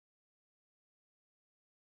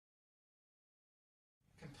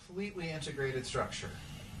completely integrated structure.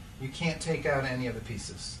 You can't take out any of the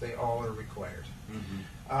pieces. They all are required.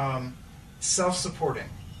 Self-supporting.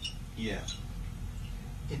 Yeah.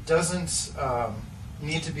 It doesn't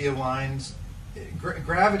need to be aligned.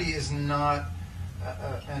 Gravity is not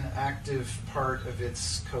an active part of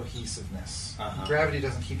its cohesiveness. Gravity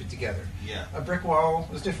doesn't keep it together. Yeah. A brick wall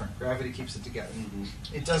is different. Gravity keeps it together.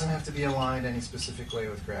 It doesn't have to be aligned any specific way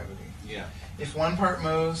with gravity. Yeah. If one part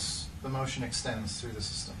moves, the motion extends through the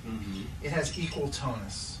system. It has equal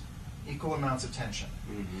tonus, equal amounts of tension.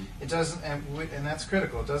 It doesn't, and that's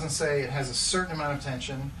critical. It doesn't say it has a certain amount of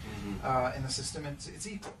tension in the system. It's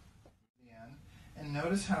equal. And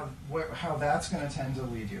notice how that's going to tend to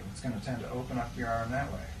lead you. It's going to tend to open up your arm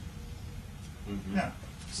that way. Yeah,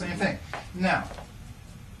 same thing. Now,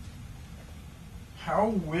 how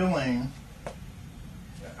willing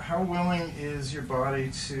is your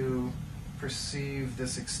body to perceive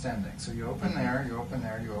this extending? So you open there, you open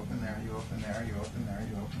there, you open there, you open there, you open there,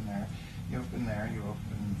 you open there, you open there, you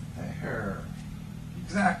open there.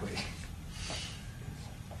 Exactly.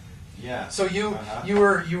 Yeah. So you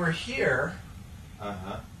were here.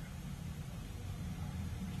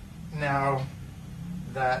 Now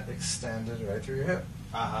that extended right through your hip.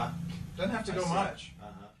 Doesn't have to go much.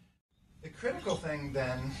 The critical thing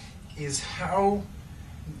then is how,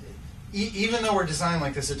 even though we're designed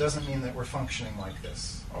like this, it doesn't mean that we're functioning like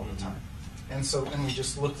this all the time. And we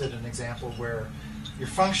just looked at an example where you're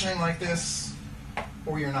functioning like this,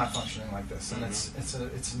 or you're not functioning like this, and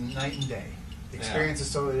it's night and day. The experience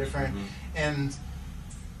is totally different, and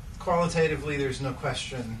qualitatively, there's no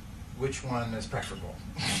question which one is preferable.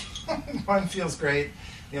 One feels great,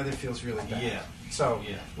 the other feels really bad. Yeah. So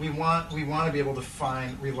we want to be able to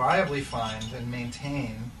reliably find and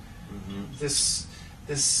maintain this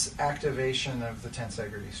activation of the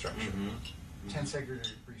tensegrity structure,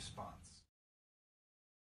 tensegrity response.